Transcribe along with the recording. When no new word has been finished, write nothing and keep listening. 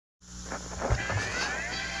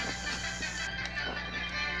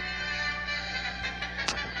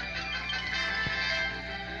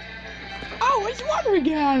was wondering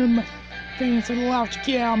how my fans are allowed to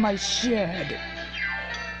get out of my shed.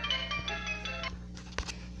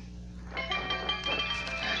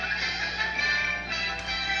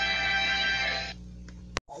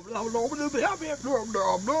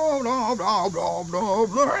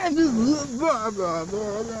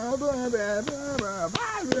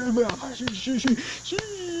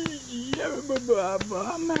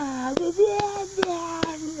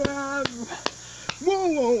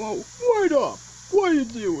 Whoa, wait up! What are you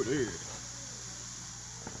doing here?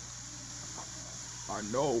 I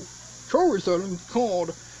know. Story setting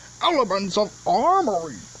called Elements of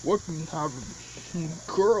Armory. What can have a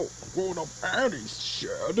girl going up Annie's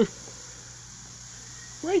shed?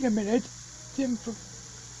 Wait a minute.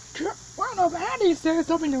 One of Annie said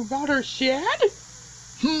something about her shed?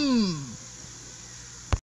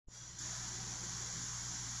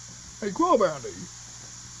 Hey, grab Annie.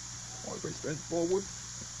 Want to be spent forward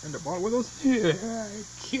and the bottom with us?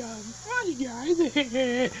 Come on, you guys.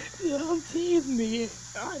 Don't tease me.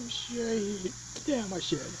 I'm sure down my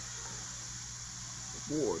shed.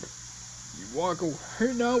 Bored. You want to go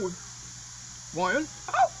hang out with Ryan?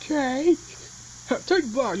 Okay.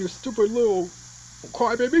 Take back, you stupid little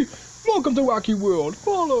crybaby. Welcome to Wacky World.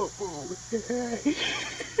 Follow.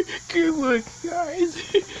 Good work, guys.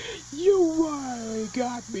 You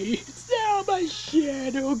got me. Stay my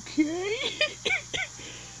shed, okay?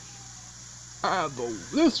 And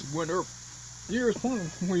this winter, here's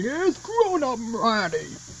one is grown up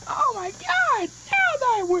Randy. Oh my god! Now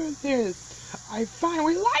that I wear this, I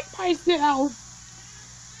finally like myself.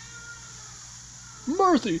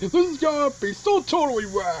 Mercy, this is gonna be so totally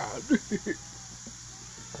rad.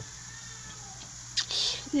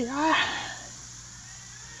 Yeah.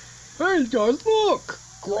 Hey guys, look!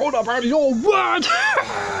 Grown up Randy's all rad.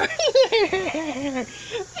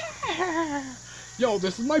 Yo,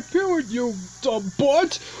 this is my period, you dumb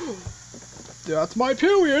butt! That's my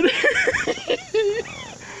period!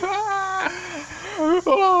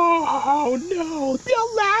 Oh no!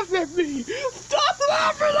 Don't laugh at me! Stop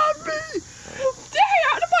laughing at me! Stay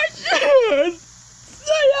out of my shed!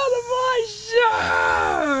 Stay out of my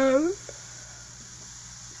shed!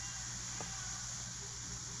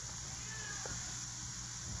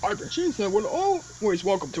 I bet she said we're always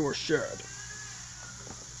welcome to her shed.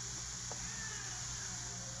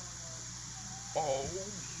 Oh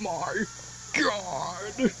my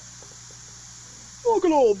god! Look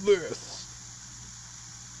at all this!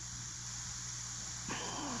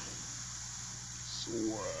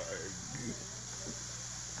 Swag.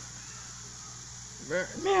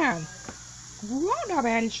 Man, grown-up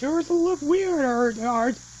Annie sure does look weird,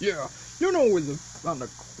 Art. Yeah, you know with on the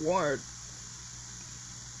quiet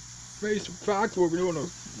face facts we're doing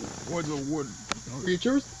with the wood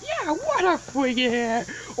creatures? Yeah, what a freaking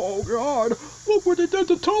oh god, look what they did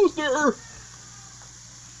to Toaster!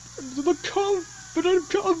 The confident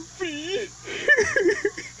comfy!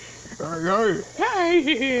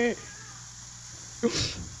 Hey!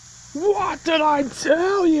 What did I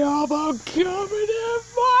tell you about coming in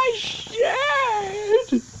my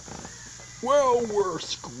shed? Well, we're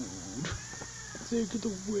screwed. Take it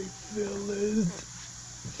away, fellas.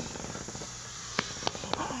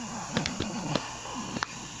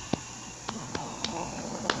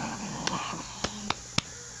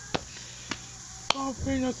 I'll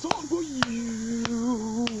sing a song for you.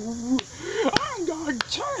 I'm gonna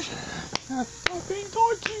touch something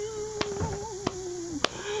towards you.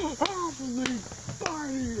 Absolutely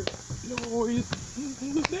fire noise.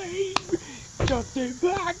 The name. Just stay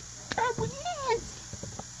back. Every night.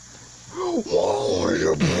 Oh,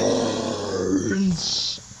 your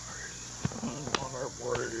brains.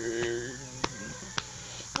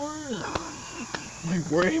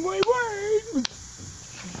 Wait.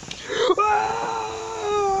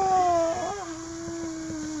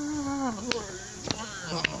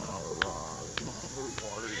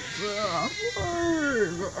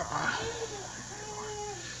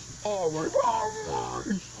 Alright.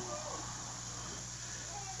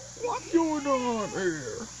 What's going on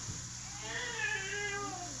here?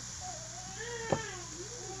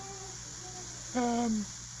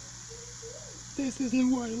 This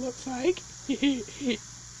isn't what it looks like.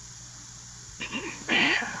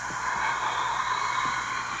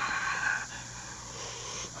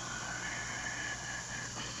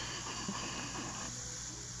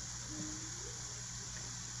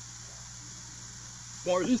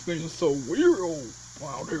 Why these things are so weird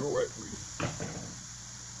around here lately?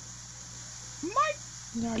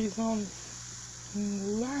 Now he's on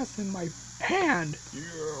last in my hand. Yeah,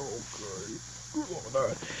 okay. Good on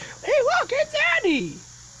that. Hey, look, it's Annie!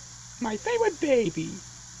 My favorite baby.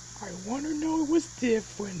 I want to know it was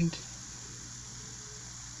different.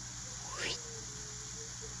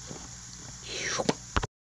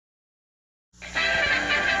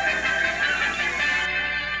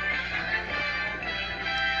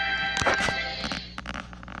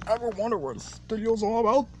 Ever wonder what this video's all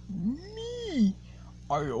about? Me!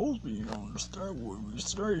 I hope you understand what we're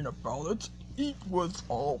saying about it. It was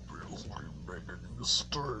obviously making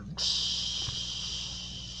mistakes.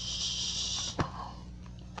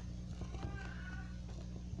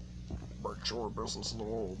 Make sure this is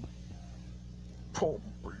all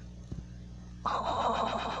probably.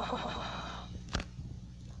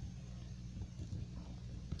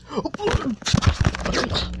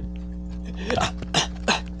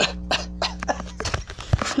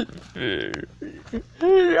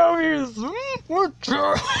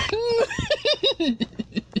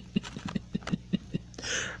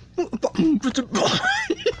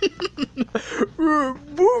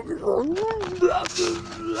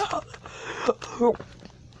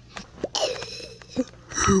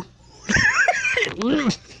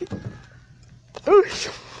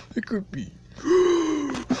 It could be.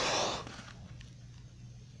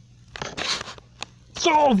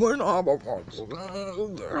 Solving all the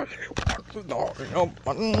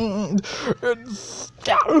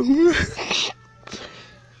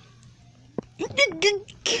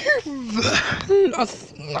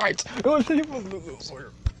last night it was even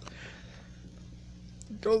loser.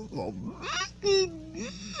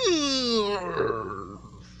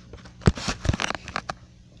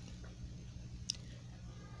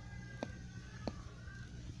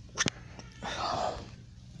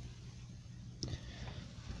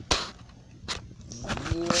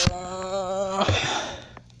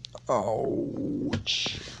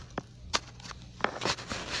 Ouch.